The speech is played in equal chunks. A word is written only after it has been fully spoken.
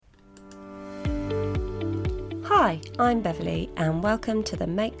Hi, I'm Beverly and welcome to the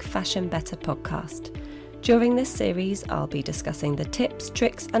Make Fashion Better podcast. During this series, I'll be discussing the tips,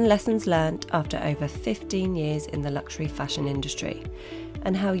 tricks and lessons learned after over 15 years in the luxury fashion industry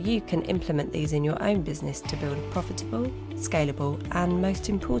and how you can implement these in your own business to build a profitable, scalable and most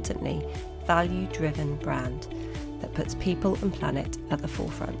importantly, value-driven brand that puts people and planet at the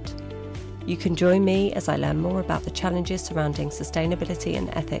forefront. You can join me as I learn more about the challenges surrounding sustainability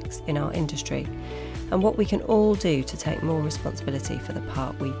and ethics in our industry and what we can all do to take more responsibility for the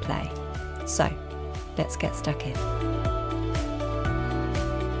part we play. So, let's get stuck in.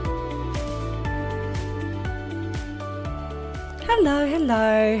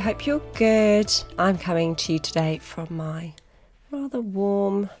 Hello, hope you're good. I'm coming to you today from my rather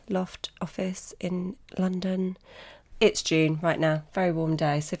warm loft office in London. It's June right now, very warm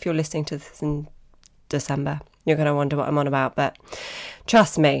day, so if you're listening to this in December, you're going to wonder what I'm on about, but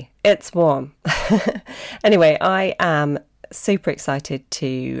trust me, it's warm. Anyway, I am super excited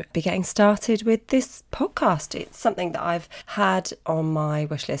to be getting started with this podcast. It's something that I've had on my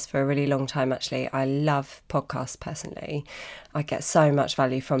wish list for a really long time, actually. I love podcasts personally. I get so much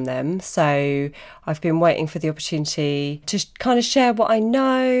value from them. So I've been waiting for the opportunity to kind of share what I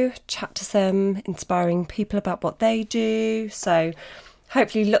know, chat to some inspiring people about what they do. So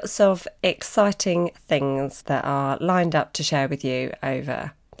hopefully lots of exciting things that are lined up to share with you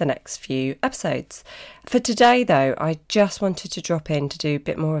over the next few episodes. For today though, I just wanted to drop in to do a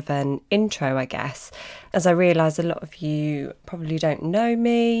bit more of an intro, I guess, as I realise a lot of you probably don't know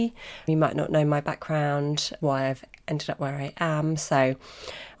me. You might not know my background, why I've ended up where I am. So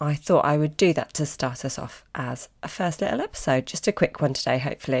I thought I would do that to start us off as a first little episode, just a quick one today,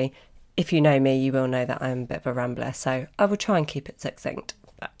 hopefully. If you know me, you will know that I'm a bit of a rambler, so I will try and keep it succinct.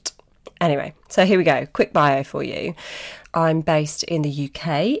 But anyway, so here we go. Quick bio for you. I'm based in the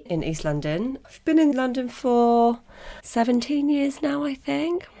UK, in East London. I've been in London for 17 years now, I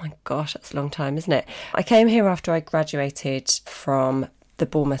think. Oh my gosh, that's a long time, isn't it? I came here after I graduated from the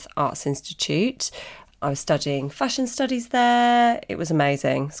Bournemouth Arts Institute. I was studying fashion studies there. It was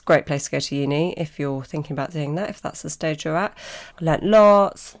amazing. It's a great place to go to uni if you're thinking about doing that, if that's the stage you're at. I learnt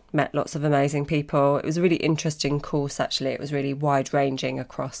lots, met lots of amazing people. It was a really interesting course, actually. It was really wide-ranging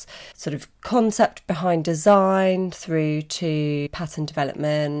across sort of concept behind design through to pattern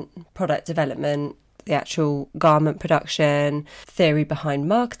development, product development, the actual garment production, theory behind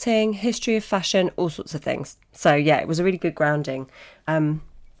marketing, history of fashion, all sorts of things. So yeah, it was a really good grounding.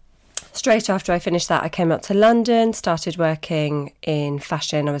 Straight after I finished that, I came up to London, started working in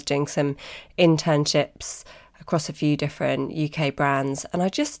fashion. I was doing some internships across a few different UK brands. And I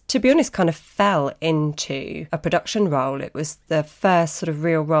just, to be honest, kind of fell into a production role. It was the first sort of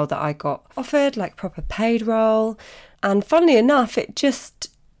real role that I got offered, like proper paid role. And funnily enough, it just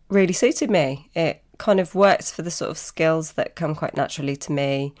really suited me. It kind of works for the sort of skills that come quite naturally to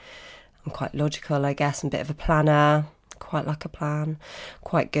me. I'm quite logical, I guess, and a bit of a planner. Quite like a plan,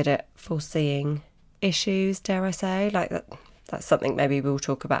 quite good at foreseeing issues, dare I say. Like that's something maybe we'll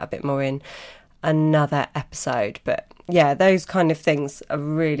talk about a bit more in another episode. But yeah, those kind of things are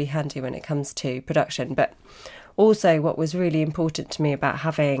really handy when it comes to production. But also what was really important to me about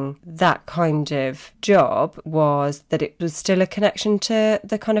having that kind of job was that it was still a connection to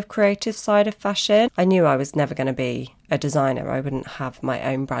the kind of creative side of fashion. I knew I was never going to be a designer. I wouldn't have my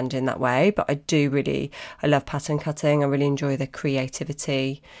own brand in that way, but I love pattern cutting. I really enjoy the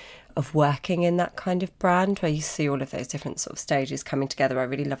creativity of working in that kind of brand where you see all of those different sort of stages coming together. I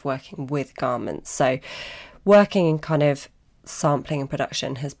really love working with garments. So working in kind of sampling and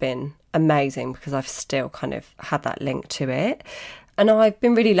production has been amazing because I've still kind of had that link to it. And I've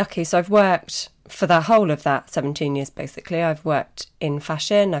been really lucky. So I've worked for the whole of that 17 years, basically. I've worked in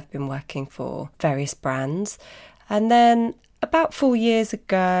fashion. I've been working for various brands. And then about 4 years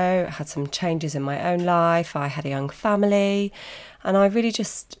ago, I had some changes in my own life. I had a young family and I really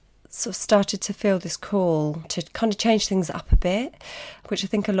just sort of started to feel this call to kind of change things up a bit, which I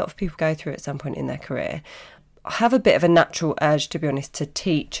think a lot of people go through at some point in their career. I have a bit of a natural urge, to be honest, to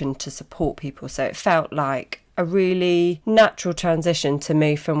teach and to support people. So it felt like a really natural transition to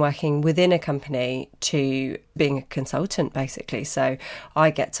move from working within a company to being a consultant, basically. So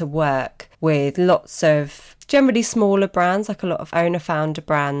I get to work with lots of generally smaller brands, like a lot of owner-founder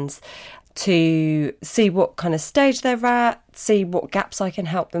brands, to see what kind of stage they're at, see what gaps I can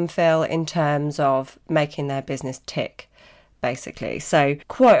help them fill in terms of making their business tick, basically. So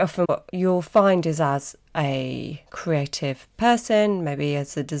quite often what you'll find is as a creative person, maybe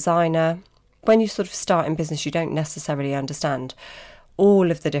as a designer, when you sort of start in business, you don't necessarily understand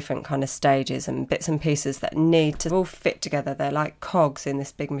all of the different kind of stages and bits and pieces that need to all fit together. They're like cogs in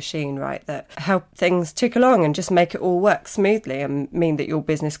this big machine, right, that help things tick along and just make it all work smoothly and mean that your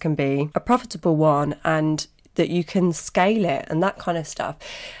business can be a profitable one and that you can scale it and that kind of stuff.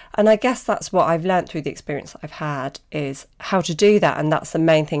 And I guess that's what I've learned through the experience that I've had, is how to do that. And that's the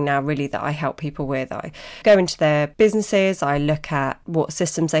main thing now really that I help people with. I go into their businesses, I look at what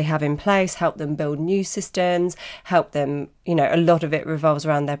systems they have in place, help them build new systems, help them, a lot of it revolves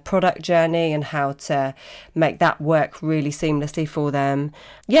around their product journey and how to make that work really seamlessly for them.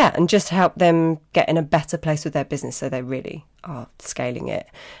 Yeah, and just help them get in a better place with their business so they really are scaling it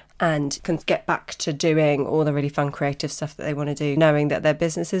and can get back to doing all the really fun creative stuff that they want to do, knowing that their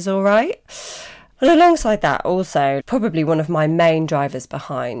business is all right. And alongside that, also, probably one of my main drivers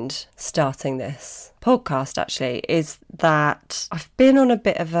behind starting this podcast actually is that I've been on a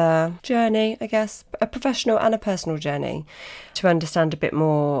bit of a journey, I guess, a professional and a personal journey, to understand a bit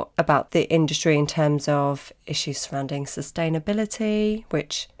more about the industry in terms of issues surrounding sustainability,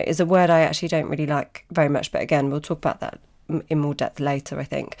 which is a word I actually don't really like very much, but again, we'll talk about that in more depth later, I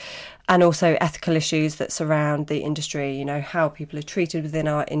think. And also ethical issues that surround the industry, how people are treated within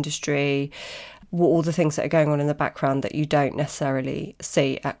our industry, all the things that are going on in the background that you don't necessarily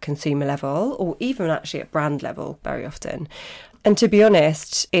see at consumer level or even actually at brand level very often. And to be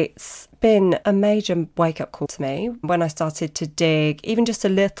honest, it's been a major wake-up call to me when I started to dig even just a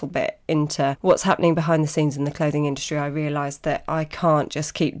little bit into what's happening behind the scenes in the clothing industry. I realised that I can't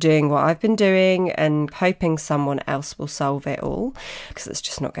just keep doing what I've been doing and hoping someone else will solve it all, because it's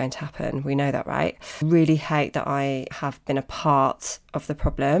just not going to happen. We know that, right? I really hate that I have been a part of the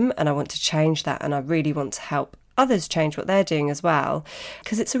problem, and I want to change that, and I really want to help others change what they're doing as well,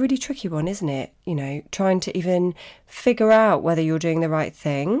 because it's a really tricky one, isn't it? Trying to even figure out whether you're doing the right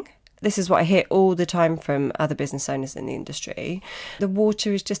thing. This is what I hear all the time from other business owners in the industry. The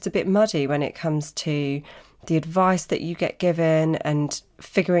water is just a bit muddy when it comes to the advice that you get given and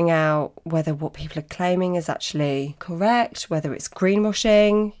figuring out whether what people are claiming is actually correct, whether it's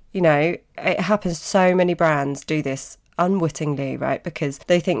greenwashing. It happens. So many brands do this unwittingly, right? Because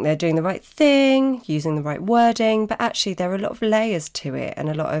they think they're doing the right thing, using the right wording, but actually there are a lot of layers to it and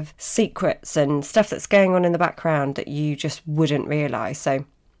a lot of secrets and stuff that's going on in the background that you just wouldn't realise. So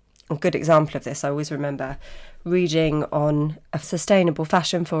a good example of this, I always remember reading on a sustainable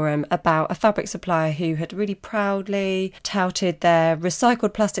fashion forum about a fabric supplier who had really proudly touted their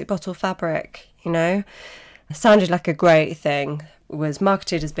recycled plastic bottle fabric. It sounded like a great thing, was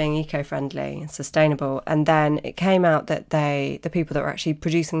marketed as being eco-friendly and sustainable, and then it came out that the people that were actually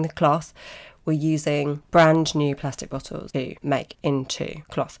producing the cloth were using brand new plastic bottles to make into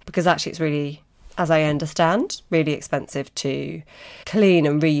cloth, because actually it's really, as I understand, really expensive to clean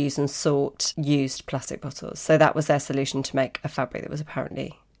and reuse and sort used plastic bottles. So that was their solution to make a fabric that was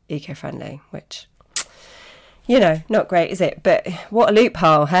apparently eco-friendly, which, not great, is it? But what a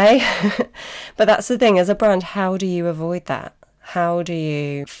loophole, hey? But that's the thing, as a brand, how do you avoid that? How do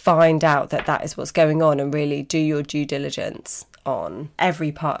you find out that that is what's going on and really do your due diligence on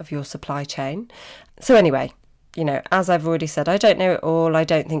every part of your supply chain? So anyway, as I've already said, I don't know it all. I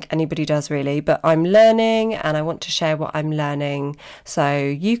don't think anybody does really, but I'm learning and I want to share what I'm learning. So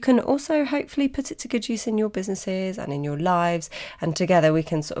you can also hopefully put it to good use in your businesses and in your lives. And together we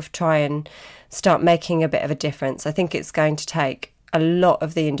can sort of try and start making a bit of a difference. I think it's going to take a lot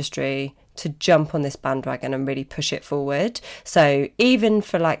of the industry to jump on this bandwagon and really push it forward. So even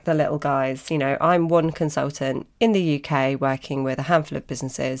for like the little guys, I'm one consultant in the UK working with a handful of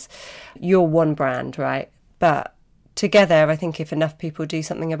businesses. You're one brand, right? But together, I think if enough people do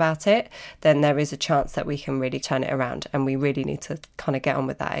something about it, then there is a chance that we can really turn it around, and we really need to kind of get on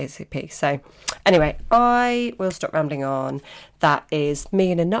with that ASAP. So anyway, I will stop rambling on. That is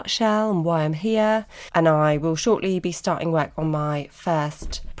me in a nutshell and why I'm here. And I will shortly be starting work on my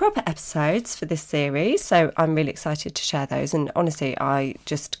first proper episodes for this series. So I'm really excited to share those. And honestly, I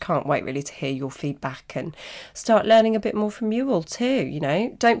just can't wait really to hear your feedback and start learning a bit more from you all too.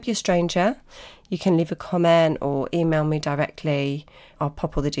 Don't be a stranger. You can leave a comment or email me directly. I'll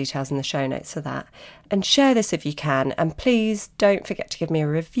pop all the details in the show notes for that. And share this if you can. And please don't forget to give me a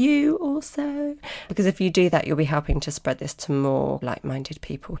review also, because if you do that, you'll be helping to spread this to more like-minded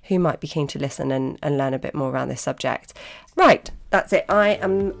people who might be keen to listen and learn a bit more around this subject. Right, that's it. I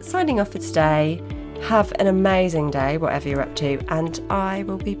am signing off for today. Have an amazing day, whatever you're up to, and I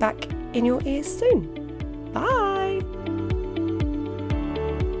will be back in your ears soon. Bye.